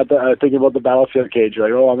battlefield cage.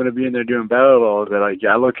 Like, oh, I'm going to be in there doing battle. Like,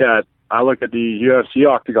 I look at the UFC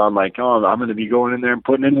octagon like, oh, I'm going to be going in there and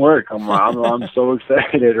putting in work. I'm so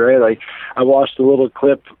excited, right? Like, I watched a little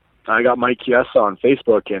clip. I got Mike Chiesa on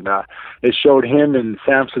Facebook, and it showed him and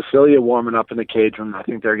Sam Cecilia warming up in the cage when I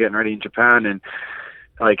think they're getting ready in Japan, and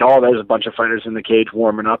there's a bunch of fighters in the cage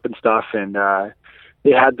warming up and stuff, and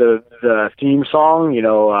they had the theme song,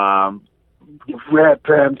 Rep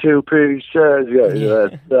Prem 2 pretty sure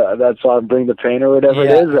that song, Bring the Pain or whatever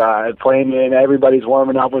it is, playing, and everybody's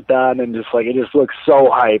warming up with that, and just like it just looks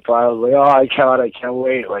so hype. I was like, oh, I can't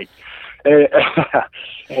wait. Like,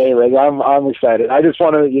 anyways, I'm excited. I just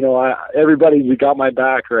want to, everybody got my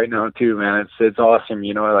back right now too, man. It's awesome.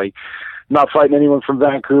 Not fighting anyone from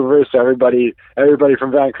Vancouver, so everybody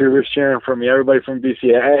from Vancouver is cheering for me. Everybody from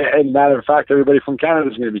BC, and matter of fact, everybody from Canada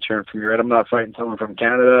is going to be cheering for me. Right? I'm not fighting someone from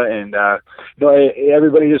Canada, and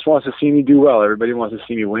everybody just wants to see me do well. Everybody wants to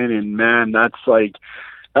see me win, and man, that's like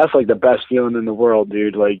the best feeling in the world,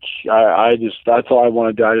 dude. Like that's all I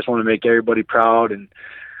want to do. I just want to make everybody proud, and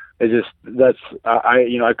I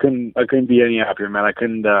couldn't be any happier, man. I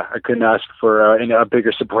couldn't ask for a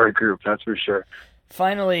bigger support group. That's for sure.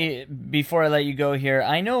 Finally, before I let you go here,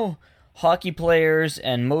 I know hockey players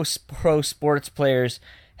and most pro sports players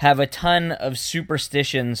have a ton of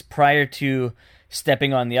superstitions prior to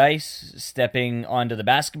stepping on the ice, stepping onto the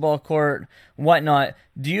basketball court, whatnot.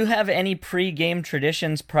 Do you have any pre-game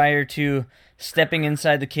traditions prior to stepping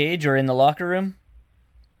inside the cage or in the locker room?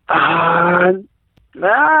 Not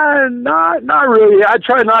really. I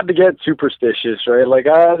try not to get superstitious, right? Like,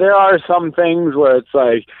 there are some things where it's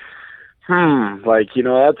like,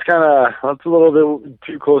 that's a little bit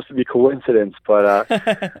too close to be coincidence, but, I'll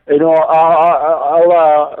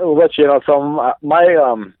let you know. So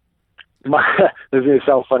this is going to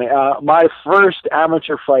sound funny. My first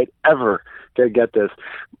amateur fight ever, get this,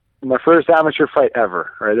 my first amateur fight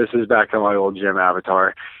ever, right? This is back on my old gym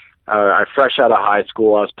avatar. I fresh out of high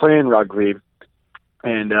school. I was playing rugby,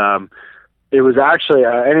 and, it was actually,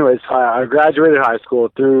 I graduated high school.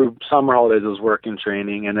 Through summer holidays, I was working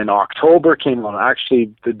training, and then October came on.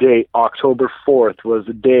 Actually, the date, October 4th, was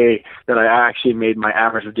the day that I actually made my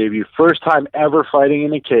amateur debut. First time ever fighting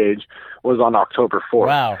in a cage was on October 4th.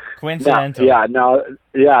 Wow, coincidental. Now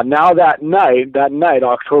that night,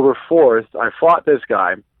 October 4th, I fought this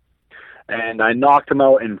guy, and I knocked him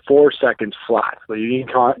out in 4 seconds flat. So you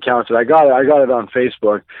can count it. I got it on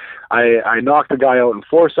Facebook. I knocked the guy out in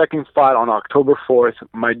 4 seconds flat on October 4th.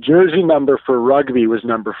 My jersey number for rugby was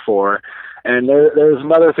number 4. And there was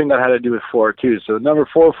another thing that had to do with 4 too. So number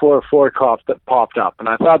 444 popped up, and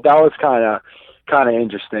I thought that was kind of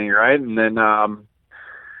interesting, right? And then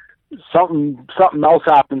something else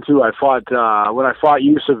happened too. I fought when I fought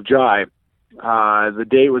Yusuf Jai. The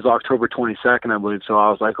date was October 22nd, I believe. So I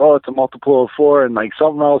was like, oh, it's a multiple of 4, and like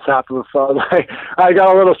something else happened with I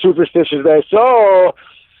got a little superstitious there. So,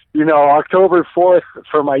 October 4th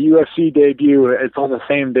for my UFC debut, it's on the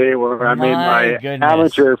same day where I made my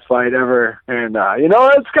amateur fight ever. And,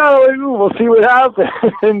 it's kind of like, we'll see what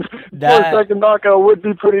happens. 4-second knockout would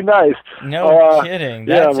be pretty nice. No kidding.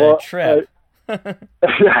 That's a trip.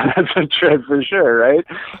 Yeah, that's a trip for sure, right?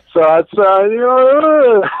 So that's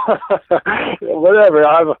whatever.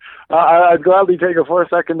 I'd gladly take a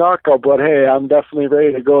 4-second knockout, but hey, I'm definitely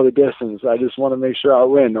ready to go the distance. I just want to make sure I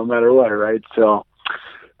win, no matter what, right? So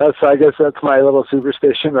I guess that's my little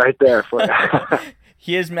superstition right there. For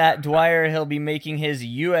He is Matt Dwyer. He'll be making his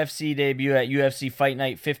UFC debut at UFC Fight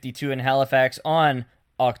Night 52 in Halifax on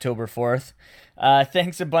October 4th.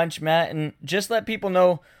 Thanks a bunch, Matt, and just let people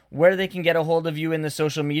know where they can get a hold of you in the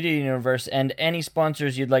social media universe and any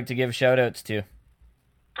sponsors you'd like to give shout-outs to.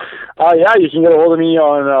 Yeah, you can get a hold of me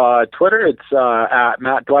on Twitter. It's at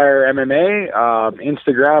Matt Dwyer MMA.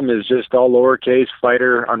 Instagram is just all lowercase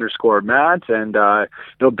fighter_Matt. And,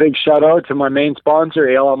 big shout out to my main sponsor,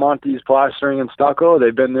 A.L. Almonte's Plastering and Stucco.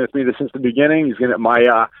 They've been with me since the beginning.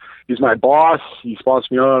 He's my boss. He sponsors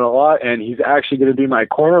me on a lot, and he's actually going to be my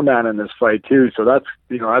corner man in this fight too. So that's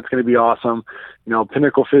going to be awesome.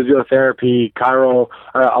 Pinnacle Physiotherapy,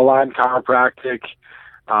 Align Chiropractic.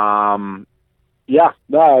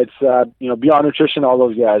 It's Beyond Nutrition, all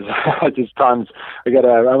those guys. Just tons. I'm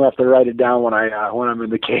gonna have to write it down when I'm in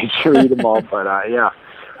the cage to read them all. But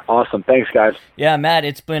awesome. Thanks, guys. Yeah, Matt,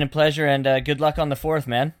 it's been a pleasure, and good luck on the 4th,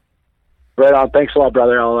 man. Right on. Thanks a lot,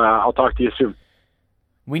 brother. I'll talk to you soon.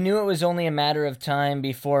 We knew it was only a matter of time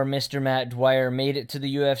before Mr. Matt Dwyer made it to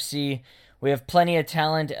the UFC. We have plenty of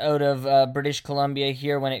talent out of British Columbia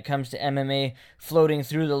here when it comes to MMA, floating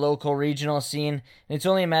through the local regional scene. And it's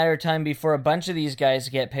only a matter of time before a bunch of these guys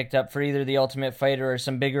get picked up for either the Ultimate Fighter or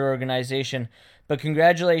some bigger organization. But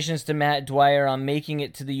congratulations to Matt Dwyer on making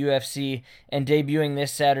it to the UFC and debuting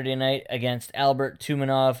this Saturday night against Albert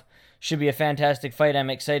Tumenov. Should be a fantastic fight. I'm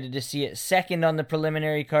excited to see it second on the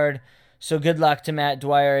preliminary card. So good luck to Matt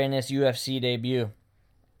Dwyer in his UFC debut.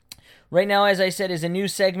 Right now, as I said, is a new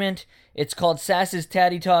segment. It's called Sass's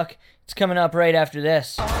Tatty Talk. It's coming up right after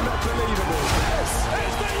this. Unbelievable. This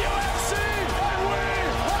is the UFC, and we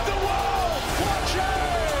have the world watching.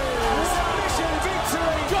 Submission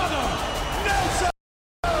victory. Gunnar Nelson.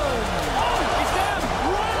 Oh, he's down.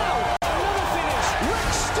 Wow. Another finish.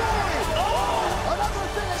 Rick Story. Oh, another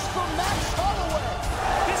finish from Max Holloway.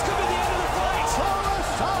 This could be the end of the fight.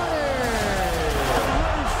 Thomas Tani. The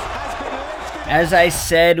roof has been lifted. As I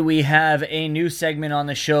said, we have a new segment on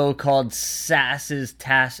the show called Sass's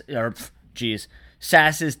Tatty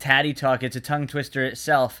Talk. It's a tongue twister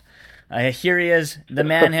itself. Here he is, the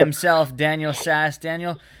man himself, Daniel Sass.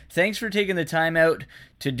 Daniel, thanks for taking the time out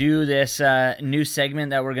to do this new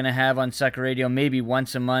segment that we're going to have on Sucker Radio, maybe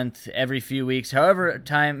once a month, every few weeks,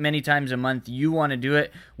 many times a month you want to do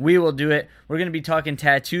it. We will do it. We're going to be talking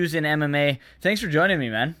tattoos in MMA. Thanks for joining me,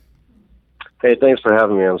 man. Hey, thanks for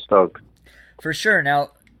having me. I'm stoked. For sure.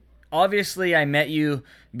 Now, obviously, I met you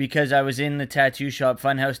because I was in the tattoo shop,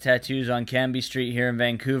 Funhouse Tattoos on Canby Street here in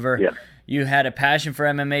Vancouver. Yeah. You had a passion for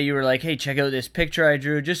MMA. You were like, hey, check out this picture I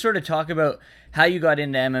drew. Just sort of talk about how you got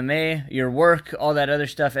into MMA, your work, all that other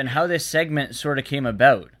stuff, and how this segment sort of came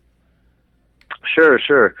about.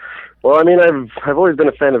 Sure. Well, I mean, I've always been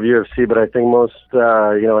a fan of UFC, but I think most, in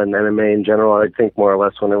MMA in general, I think more or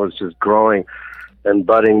less when it was just growing and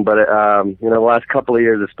budding. But, the last couple of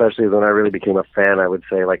years, especially is when I really became a fan, I would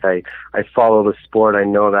say. Like, I follow the sport, I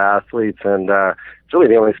know the athletes, and it's really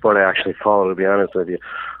the only sport I actually follow, to be honest with you.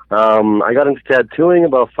 I got into tattooing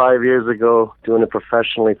about 5 years ago, doing it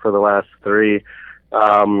professionally for the last 3,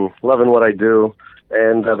 loving what I do.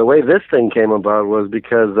 And the way this thing came about was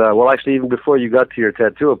because, actually, even before you got to your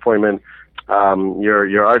tattoo appointment,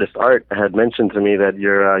 your artist Art had mentioned to me that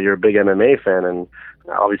you're a big MMA fan, and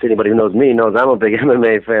obviously anybody who knows me knows I'm a big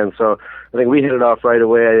MMA fan. So I think we hit it off right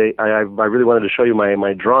away. I really wanted to show you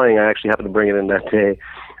my drawing. I actually happened to bring it in that day,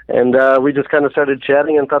 and we just kind of started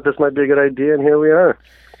chatting and thought this might be a good idea, and here we are.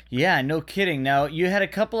 Yeah, no kidding. Now, you had a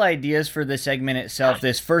couple ideas for the segment itself.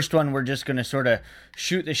 This first one, we're just going to sort of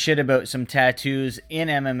shoot the shit about some tattoos in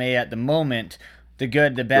MMA at the moment. The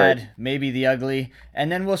good, the bad, right, maybe the ugly.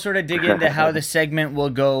 And then we'll sort of dig into how the segment will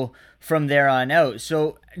go from there on out.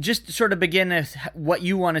 So just sort of begin with what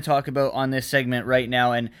you want to talk about on this segment right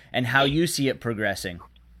now and how you see it progressing.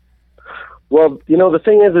 Well, the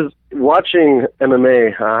thing is watching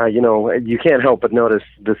MMA, you can't help but notice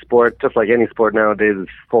the sport, just like any sport nowadays, is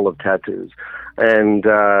full of tattoos. And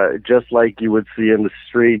just like you would see in the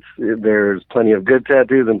streets, there's plenty of good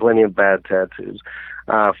tattoos and plenty of bad tattoos.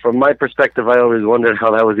 From my perspective, I always wondered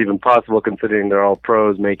how that was even possible, considering they're all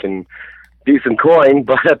pros making decent coin.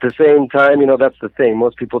 But at the same time, that's the thing.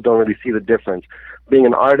 Most people don't really see the difference. Being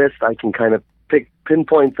an artist, I can kind of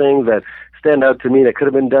pinpoint things that stand out to me that could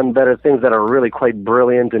have been done better, things that are really quite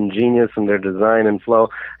brilliant and genius in their design and flow,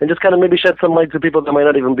 and just kind of maybe shed some light to people that might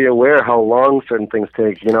not even be aware how long certain things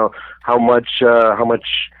take, how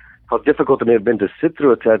difficult it may have been to sit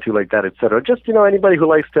through a tattoo like that, etc. Just, anybody who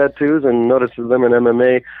likes tattoos and notices them in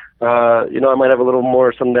MMA, I might have a little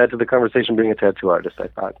more something to add to the conversation being a tattoo artist, I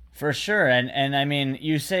thought. For sure. And I mean,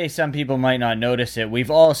 you say some people might not notice it. We've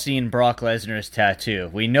all seen Brock Lesnar's tattoo.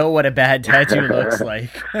 We know what a bad tattoo looks like.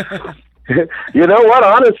 You know what?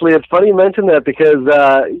 Honestly, it's funny you mention that because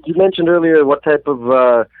you mentioned earlier what type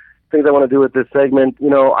of things I want to do with this segment. You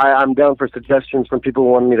know, I'm down for suggestions from people who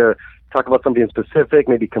want me to talk about something specific,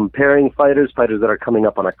 maybe comparing fighters that are coming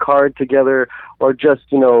up on a card together, or just,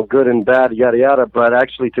 you know, good and bad, yada, yada. But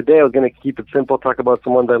actually today I was going to keep it simple, talk about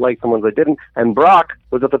some ones I liked, some ones I didn't. And Brock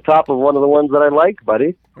was at the top of one of the ones that I liked,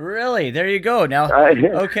 buddy. Really? There you go. Now,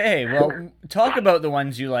 okay, well, talk about the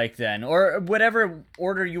ones you like then, or whatever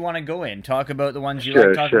order you want to go in. Talk about the ones you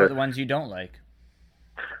like, talk about the ones you don't like.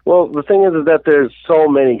 Well, the thing is that there's so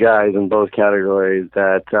many guys in both categories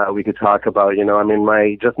that we could talk about. You know, I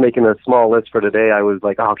mean, just making a small list for today, I was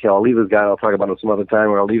like, oh, okay, I'll leave this guy. I'll talk about him some other time,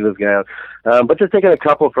 or I'll leave this guy out. But just taking a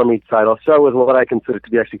couple from each side, I'll start with what I consider to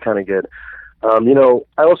be actually kind of good. You know,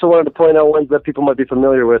 I also wanted to point out ones that people might be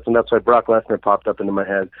familiar with, and that's why Brock Lesnar popped up into my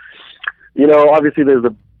head. You know, obviously there's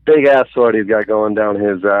the big-ass sword he's got going down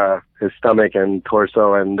his stomach and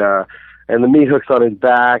torso, and the meat hooks on his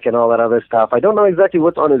back and all that other stuff. I don't know exactly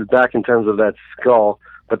what's on his back in terms of that skull,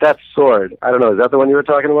 but that sword, I don't know, is that the one you were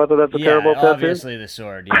talking about? That's a terrible tattoo? Obviously the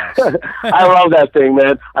sword, yes. I love that thing,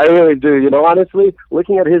 man. I really do. You know, honestly,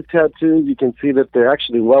 looking at his tattoos, you can see that they're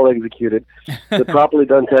actually well executed. They're properly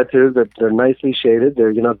done tattoos. They're nicely shaded.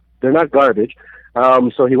 They're not garbage.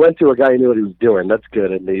 So he went to a guy who knew what he was doing. That's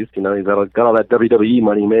good, at least. You know, he's got all that WWE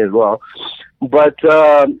money, he may as well. But,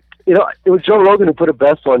 you know, it was Joe Rogan who put it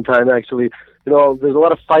best one time, actually. You know, there's a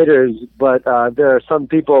lot of fighters, but there are some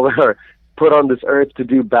people that are put on this earth to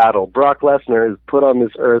do battle. Brock Lesnar is put on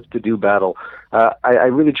this earth to do battle. I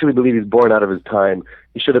really, truly believe he's born out of his time.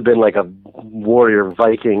 He should have been like a warrior,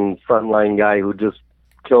 Viking, frontline guy who just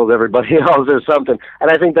kills everybody else or something.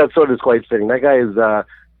 And I think that sort of is quite fitting. That guy's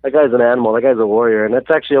an animal. That guy's a warrior. And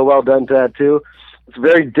that's actually a well-done tattoo. It's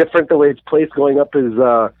very different the way it's placed going up his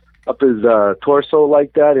torso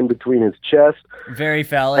like that, in between his chest. Very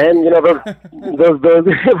phallic. And, you know, those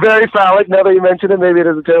very phallic. Now that you mention it, maybe it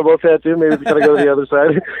is a terrible tattoo. Maybe it's got to go to the other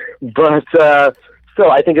side. But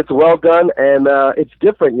still, I think it's well done, and it's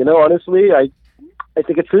different. You know, honestly, I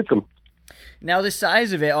think it suits him. Now, the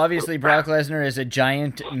size of it, obviously, Brock Lesnar is a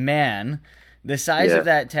giant man. The size of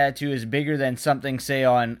that tattoo is bigger than something, say,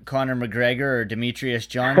 on Conor McGregor or Demetrius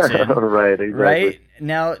Johnson. Right, exactly. Right?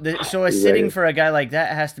 Now, so a sitting for a guy like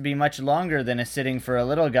that has to be much longer than a sitting for a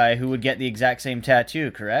little guy who would get the exact same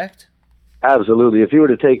tattoo, correct? Absolutely. If you were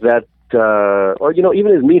to take that, or, you know,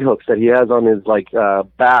 even his meat hooks that he has on his, like,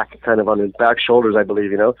 back, kind of on his back shoulders, I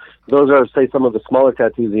believe, you know, those are, say, some of the smaller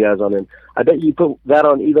tattoos he has on him. I bet you put that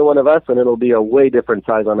on either one of us, and it'll be a way different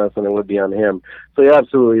size on us than it would be on him. So you're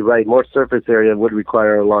absolutely right. More surface area would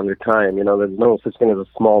require a longer time. You know, there's no such thing as a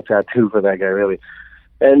small tattoo for that guy, really.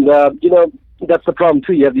 And, you know, that's the problem,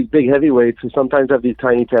 too. You have these big heavyweights who sometimes have these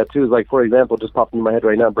tiny tattoos. Like, for example, just popping in my head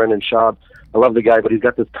right now, Brendan Schaub. I love the guy, but he's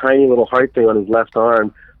got this tiny little heart thing on his left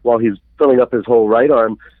arm while he's filling up his whole right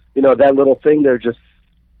arm. You know, that little thing there just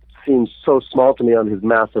seems so small to me on his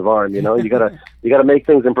massive arm. You know, you gotta make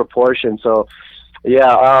things in proportion. So,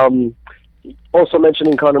 yeah. Also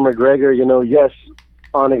mentioning Conor McGregor, you know, yes,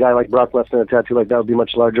 on a guy like Brock Lesnar, a tattoo like that would be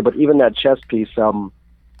much larger. But even that chest piece,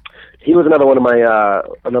 he was another one of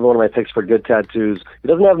my picks for good tattoos. He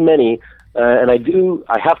doesn't have many, and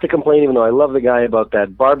I have to complain, even though I love the guy, about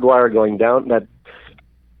that barbed wire going down, that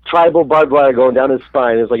tribal barbed wire going down his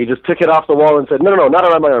spine. It's like he just took it off the wall and said, no, not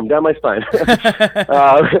around my arm, down my spine.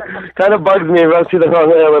 Kind of bugs me, rubs you the wrong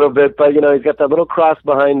way a little bit, but, you know, he's got that little cross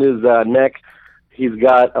behind his neck. He's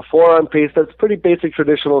got a forearm piece that's pretty basic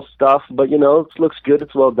traditional stuff, but, you know, it looks good,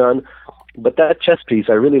 it's well done. But that chest piece,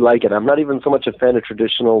 I really like it. I'm not even so much a fan of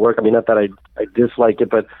traditional work. I mean, not that I dislike it,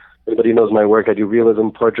 but anybody who knows my work, I do realism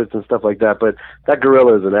portraits and stuff like that. But that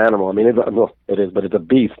gorilla is an animal. I mean, it is, but it's a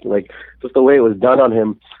beast. Like, just the way it was done on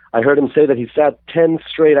him. I heard him say that he sat 10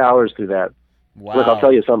 straight hours through that. Wow. Look, I'll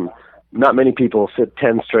tell you something. Not many people sit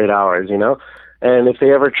 10 straight hours, you know? And if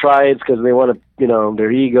they ever try, it's because they want to, you know,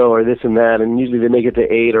 their ego or this and that, and usually they make it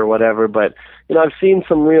to 8 or whatever. But, you know, I've seen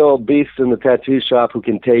some real beasts in the tattoo shop who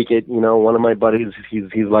can take it. You know, one of my buddies,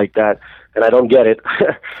 he's like that, and I don't get it.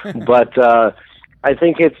 But I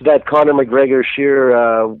think it's that Conor McGregor sheer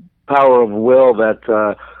power of will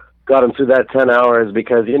that got him through that 10 hours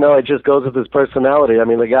because, you know, it just goes with his personality. I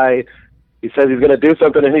mean, the guy, he says he's going to do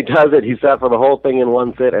something, and he does it. He sat for the whole thing in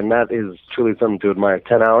one sit, and that is truly something to admire.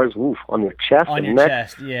 10 hours, oof, on your chest on and your neck.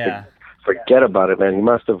 chest, yeah. Forget about it, man. He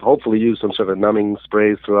must have hopefully used some sort of numbing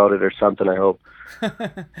sprays throughout it or something, I hope.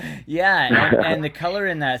 Yeah, and the color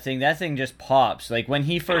in that thing just pops. Like, when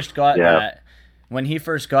he first got that,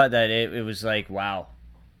 it was like, wow.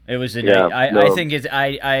 It was a nice, I think it's,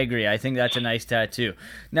 I agree. I think that's a nice tattoo.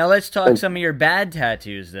 Now let's talk some of your bad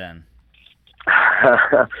tattoos then.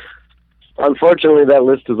 Unfortunately, that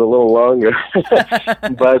list is a little longer.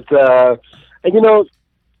 But, and you know,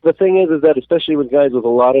 the thing is that especially with guys with a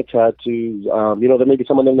lot of tattoos, you know, there may be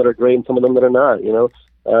some of them that are great and some of them that are not, you know.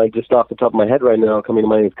 Just off the top of my head right now, coming to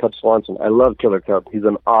mind is Cub Swanson. I love Killer Cub. He's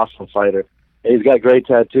an awesome fighter. And he's got great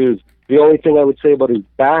tattoos. The only thing I would say about his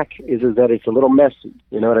back is that it's a little messy,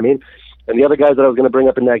 you know what I mean? And the other guys that I was going to bring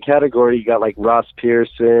up in that category, you got like Ross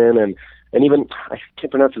Pearson and even, I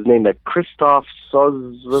can't pronounce his name, that Christoph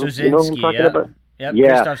Szynski, you know who I'm talking about? Yep,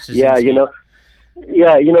 Yeah, Christoph yeah, Szynski. you know.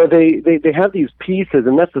 Yeah, you know, they have these pieces,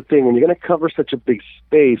 and that's the thing. When you're going to cover such a big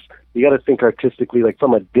space, you got to think artistically, like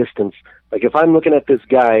from a distance. Like if I'm looking at this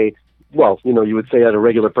guy, well, you know, you would say at a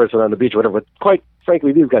regular person on the beach or whatever, but quite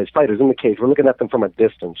frankly, these guys, fighters in the cage, we're looking at them from a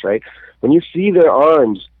distance, right? When you see their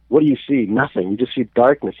arms, what do you see? Nothing. You just see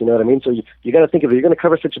darkness, you know what I mean? So you got to think of it. You're going to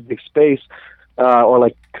cover such a big space, or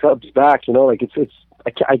like Cub's back, you know, like it's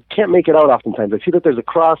I can't make it out oftentimes. I see that there's a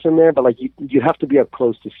cross in there, but like you have to be up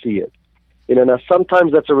close to see it. You know, now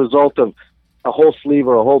sometimes that's a result of a whole sleeve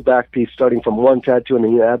or a whole back piece starting from one tattoo and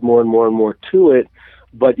then you add more and more and more to it.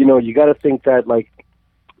 But, you know, you got to think that, like,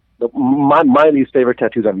 my least favorite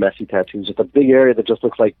tattoos are messy tattoos. Just a big area that just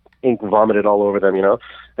looks like ink vomited all over them, you know?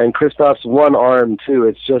 And Christoph's one arm, too,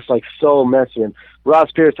 it's just, like, so messy. And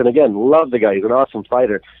Ross Pearson, again, love the guy. He's an awesome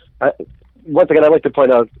fighter. Once again, I'd like to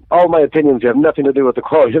point out, all my opinions have nothing to do with the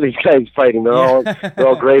quality of these guys fighting. They're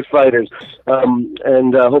all great fighters.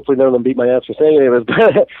 And hopefully none of them beat my ass for saying any of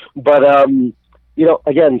it. But you know,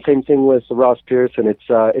 again, same thing with Ross Pearson. It's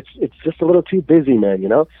just a little too busy, man, you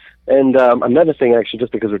know? And another thing, actually,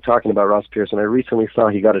 just because we're talking about Ross Pearson, I recently saw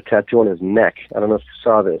he got a tattoo on his neck. I don't know if you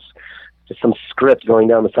saw this. Just some script going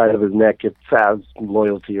down the side of his neck. It says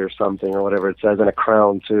loyalty or something or whatever it says, and a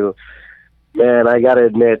crown, too. Man, I got to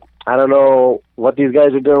admit, I don't know what these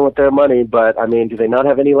guys are doing with their money, but, I mean, do they not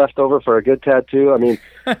have any left over for a good tattoo? I mean,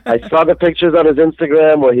 I saw the pictures on his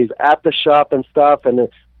Instagram where he's at the shop and stuff, and,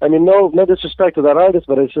 I mean, no disrespect to that artist,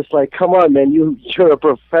 but it's just like, come on, man, you're a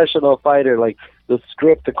professional fighter. Like, the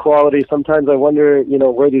script, the quality, sometimes I wonder, you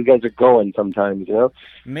know, where these guys are going sometimes, you know?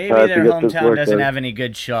 Maybe their hometown doesn't have any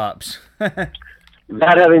good shops.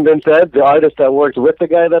 That having been said, the artist that worked with the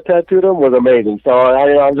guy that tattooed him was amazing. So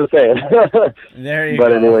I'm just saying. There you go.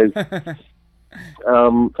 But anyways,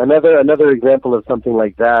 another example of something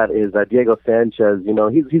like that is Diego Sanchez. You know,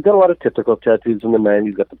 he's got a lot of typical tattoos in the man.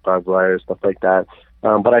 He's got the barbed wire, stuff like that.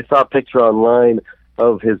 But I saw a picture online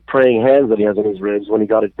of his praying hands that he has on his ribs when he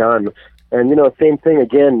got it done. And, you know, same thing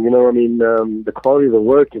again, you know, I mean, the quality of the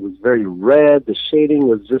work, it was very red. The shading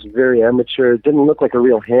was just very amateur. It didn't look like a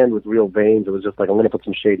real hand with real veins. It was just like, I'm going to put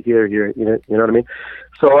some shade here, you know what I mean?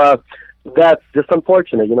 So that's just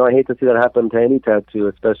unfortunate. You know, I hate to see that happen to any tattoo,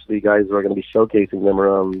 especially guys who are going to be showcasing them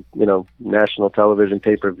around, you know, national television,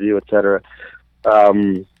 pay-per-view, et cetera.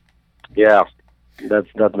 Yeah. That's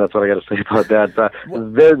what I got to say about that.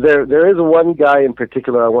 There is one guy in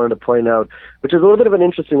particular I wanted to point out, which is a little bit of an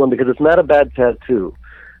interesting one because it's not a bad tattoo.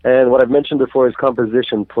 And what I've mentioned before is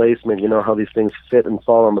composition, placement, you know, how these things fit and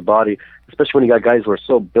fall on the body, especially when you got guys who are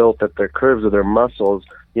so built that their curves of their muscles,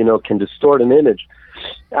 you know, can distort an image.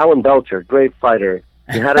 Alan Belcher, great fighter.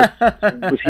 He had